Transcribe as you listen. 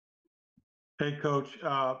Hey, Coach.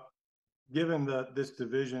 Given this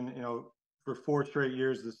division, for 4 straight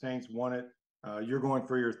years the Saints won it. You're going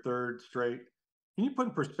for your third straight. Can you put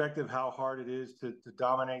in perspective how hard it is to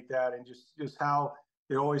dominate that, and just how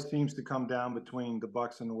it always seems to come down between the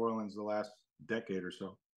Bucks and New Orleans the last decade or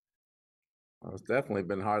so? Well, it's definitely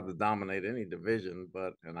been hard to dominate any division,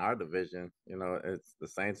 but in our division, it's the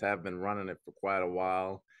Saints have been running it for quite a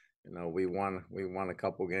while. We won a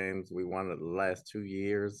couple games. We won it the last 2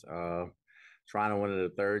 years. Trying to win it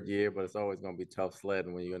the third year, but it's always going to be tough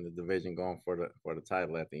sledding when you're in the division going for the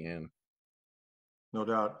title at the end. No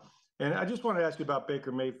doubt. And I just wanted to ask you about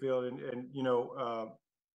Baker Mayfield, and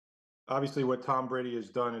obviously what Tom Brady has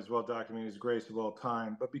done is well documented, his greatest of all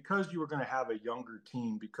time. But because you were going to have a younger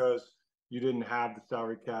team, because you didn't have the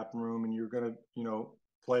salary cap room, and you're going to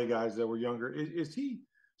play guys that were younger, is he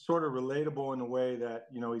sort of relatable in a way that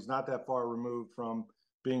he's not that far removed from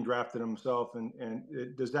being drafted himself, and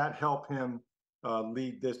does that help him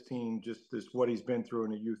lead this team, just this what he's been through in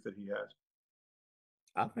the youth that he has?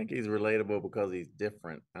 I think he's relatable because he's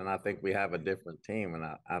different, and I think we have a different team, and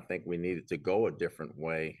I think we needed to go a different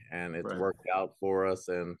way, and it's Right. worked out for us.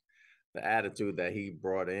 And the attitude that he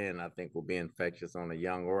brought in, I think, will be infectious on a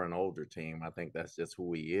young or an older team. I think that's just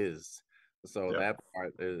who he is. So Yeah. that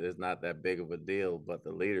part is not that big of a deal, but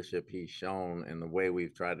the leadership he's shown and the way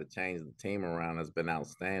we've tried to change the team around has been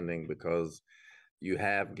outstanding because you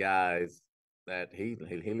have guys that he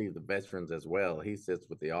leaves the veterans as well. He sits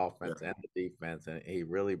with the Yeah. offense and the defense, and he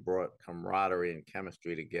really brought camaraderie and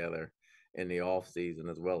chemistry together in the off season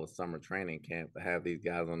as well as summer training camp to have these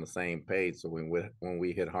guys on the same page. So when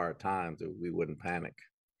we hit hard times, we wouldn't panic.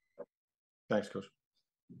 Thanks, Coach.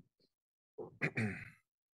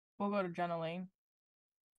 We'll go to Jenna Lane.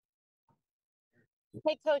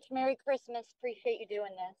 Hey, Coach, Merry Christmas. Appreciate you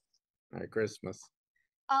doing this. Merry Christmas.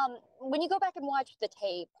 When you go back and watch the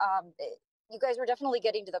tape, you guys were definitely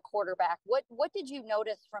getting to the quarterback. What did you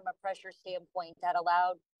notice from a pressure standpoint that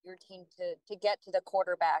allowed your team to get to the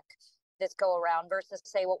quarterback this go around versus,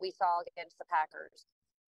 say, what we saw against the Packers?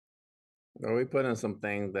 Well, we put in some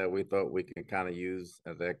things that we thought we could kind of use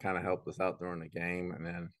that kind of helped us out during the game, and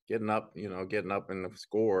then getting up in the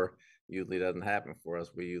score usually doesn't happen for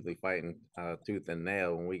us. We usually fighting tooth and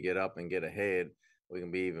nail. When we get up and get ahead, we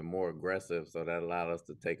can be even more aggressive. So that allowed us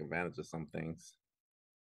to take advantage of some things.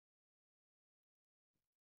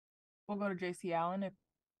 We'll go to JC Allen. If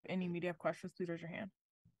any media have questions, please raise your hand.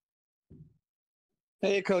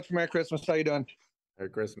 Hey, Coach. Merry Christmas. How you doing? Merry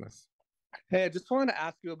Christmas. Hey, I just wanted to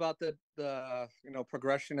ask you about the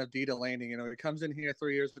progression of D Delaney. He comes in here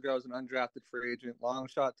 3 years ago as an undrafted free agent, long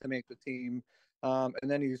shot to make the team, and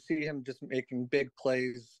then you see him just making big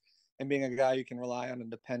plays and being a guy you can rely on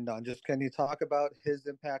and depend on. Just can you talk about his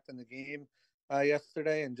impact in the game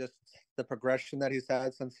yesterday and just the progression that he's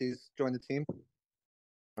had since he's joined the team?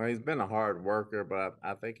 Well, he's been a hard worker, but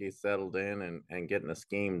I think he's settled in and getting the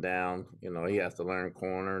scheme down. He has to learn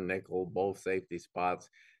corner, nickel, both safety spots.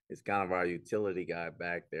 He's kind of our utility guy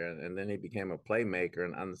back there. And then he became a playmaker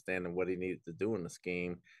and understanding what he needed to do in the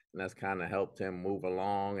scheme. And that's kind of helped him move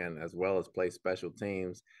along and as well as play special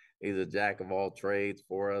teams. He's a jack of all trades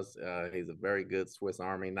for us. He's a very good Swiss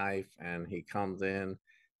Army knife, and he comes in.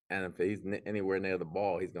 And if he's anywhere near the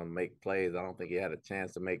ball, he's going to make plays. I don't think he had a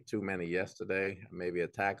chance to make too many yesterday, maybe a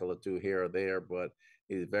tackle or two here or there, but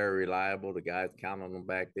he's very reliable. The guys count on him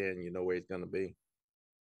back there, and you know where he's going to be.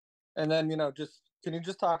 And then, can you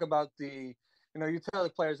just talk about you tell the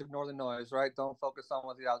players ignore the noise, right? Don't focus on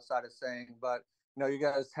what the outside is saying. But, you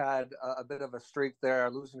guys had a bit of a streak there, a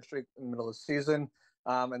losing streak in the middle of the season.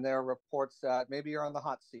 And there are reports that maybe you're on the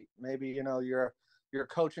hot seat. Maybe, you're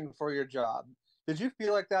coaching for your job. Did you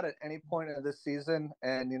feel like that at any point in this season?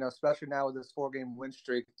 And, especially now with this 4-game win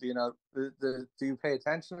streak, do you pay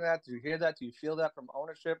attention to that? Do you hear that? Do you feel that from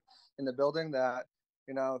ownership in the building that,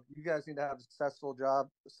 you guys need to have a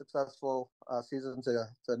successful season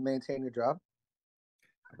to maintain your job?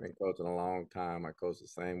 I've been coaching a long time. I coach the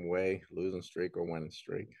same way, losing streak or winning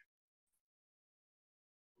streak.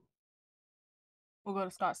 We'll go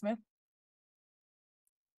to Scott Smith.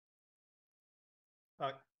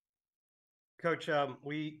 Coach, Zion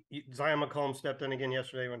McCollum stepped in again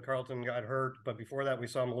yesterday when Carlton got hurt, but before that we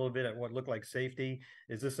saw him a little bit at what looked like safety.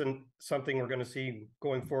 Is this something we're going to see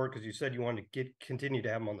going forward? Because you said you wanted to continue to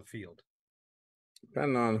have him on the field.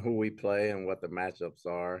 Depending on who we play and what the matchups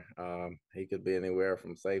are, he could be anywhere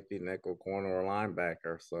from safety, nickel, corner, or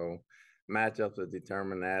linebacker. So matchups will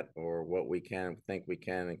determine that, or what we think we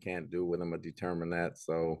can and can't do with him will determine that.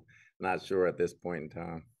 So not sure at this point in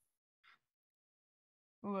time.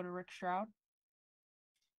 We'll go to Rick Stroud.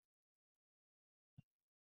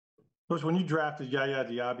 Coach, when you drafted Yaya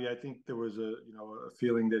Diaby, I think there was a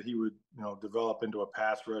feeling that he would develop into a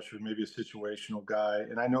pass rusher, maybe a situational guy.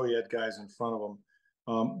 And I know he had guys in front of him.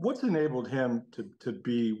 What's enabled him to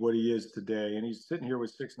be what he is today? And he's sitting here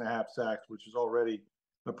with 6.5 sacks, which is already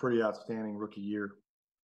a pretty outstanding rookie year.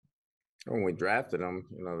 When we drafted him,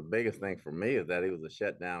 the biggest thing for me is that he was a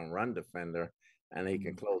shutdown run defender and he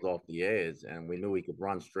can close off the edge. And we knew he could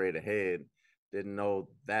run straight ahead. Didn't know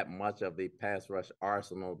that much of the pass rush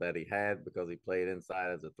arsenal that he had because he played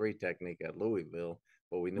inside as a 3 technique at Louisville.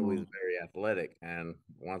 But we knew he was very athletic. And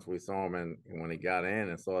once we saw him and when he got in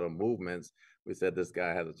and saw the movements, we said this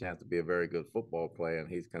guy has a chance to be a very good football player. And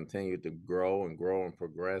he's continued to grow and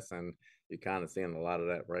progress. And you're kind of seeing a lot of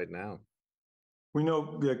that right now. We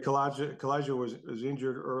know that Kalijah was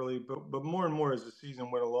injured early, but more and more as the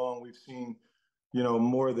season went along, we've seen,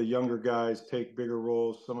 more of the younger guys take bigger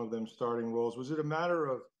roles, some of them starting roles. Was it a matter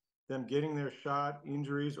of them getting their shot,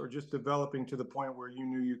 injuries, or just developing to the point where you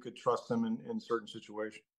knew you could trust them in certain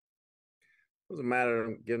situations? It was a matter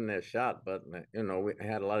of giving their shot, but we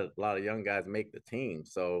had a lot of young guys make the team,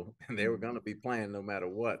 so they were going to be playing no matter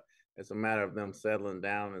what. It's a matter of them settling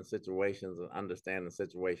down in situations and understanding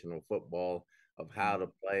situational football of how to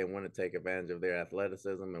play and when to take advantage of their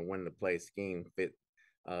athleticism and when to play scheme fit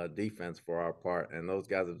defense for our part. And those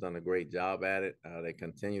guys have done a great job at it. They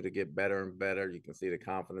continue to get better and better. You can see the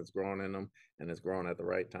confidence growing in them, and it's growing at the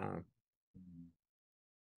right time.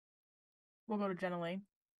 We'll go to Jenna Lane.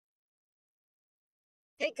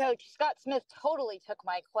 Hey, Coach, Scott Smith totally took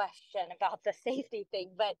my question about the safety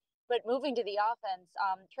thing, but moving to the offense,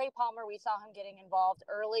 Trey Palmer, we saw him getting involved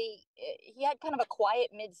early. He had kind of a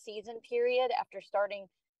quiet mid-season period after starting,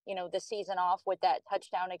 the season off with that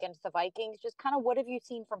touchdown against the Vikings. Just kind of what have you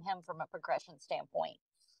seen from him from a progression standpoint?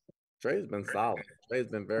 Trey's been solid. Trey's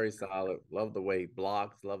been very solid. Love the way he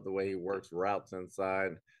blocks. Love the way he works routes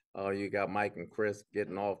inside. You got Mike and Chris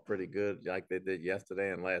getting off pretty good like they did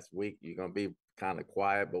yesterday and last week. You're going to be kind of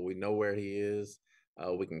quiet, but we know where he is.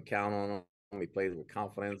 We can count on him. He plays with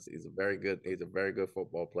confidence. He's a very good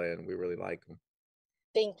football player, and we really like him.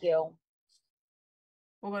 Thank you.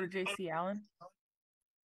 We'll go to JC Allen.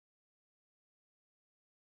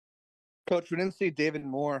 Coach, we didn't see David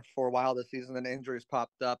Moore for a while this season, and injuries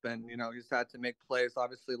popped up, and he's had to make plays.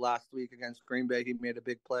 Obviously, last week against Green Bay, he made a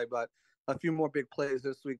big play, but a few more big plays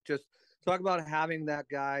this week. Just talk about having that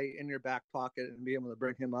guy in your back pocket and be able to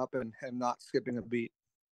bring him up and not skipping a beat.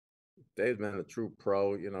 Dave's been a true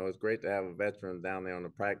pro. It's great to have a veteran down there on the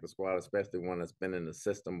practice squad, especially one that's been in the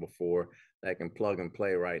system before that can plug and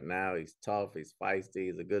play right now. He's tough. He's feisty.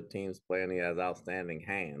 He's a good teams player, and he has outstanding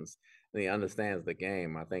hands. And he understands the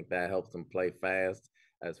game. I think that helps him play fast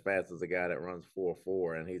as a guy that runs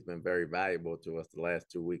 4.4, and he's been very valuable to us the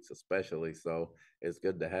last 2 weeks especially. So it's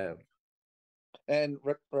good to have. And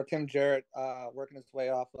Rakim Jarrett working his way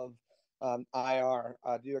off of IR.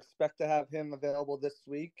 Do you expect to have him available this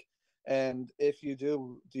week? And if you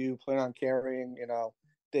do you plan on carrying,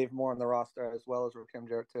 Dave Moore on the roster as well as Rakim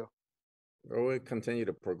Jarrett too? We'll continue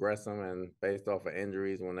to progress him, and based off of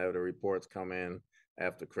injuries, whenever the reports come in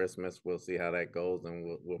after Christmas, we'll see how that goes,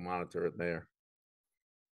 and we'll monitor it there.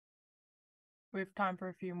 We have time for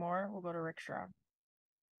a few more. We'll go to Rick Stroud.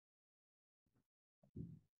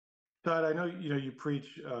 Todd, I know you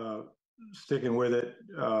preach sticking with it,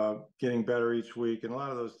 getting better each week, and a lot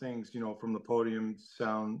of those things, from the podium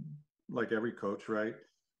sound like every coach, right?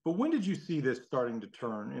 But when did you see this starting to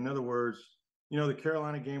turn? In other words, the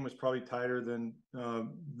Carolina game was probably tighter than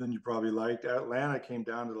you probably liked. Atlanta came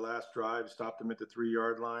down to the last drive, stopped them at the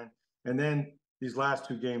 3-yard line, and then these last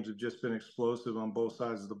 2 games have just been explosive on both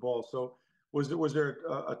sides of the ball. So was there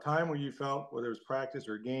a time where you felt, whether it was practice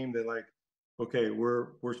or a game, that like, okay,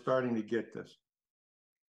 we're starting to get this?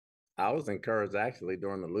 I was encouraged actually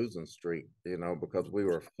during the losing streak, because we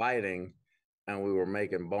were fighting and we were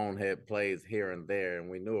making bonehead plays here and there. And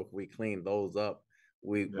we knew if we cleaned those up,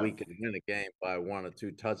 we could win a game by 1 or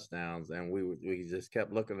 2 touchdowns. And we just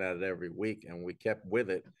kept looking at it every week, and we kept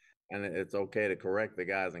with it. And it's okay to correct the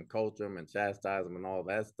guys and coach them and chastise them and all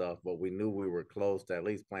that stuff. But we knew we were close to at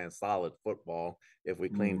least playing solid football if we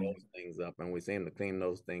cleaned those things up. And we seem to clean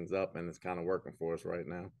those things up, and it's kind of working for us right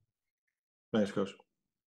now. Thanks, Coach.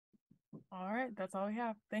 All right, that's all we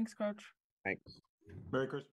have. Thanks, Coach. Thanks. Merry Christmas.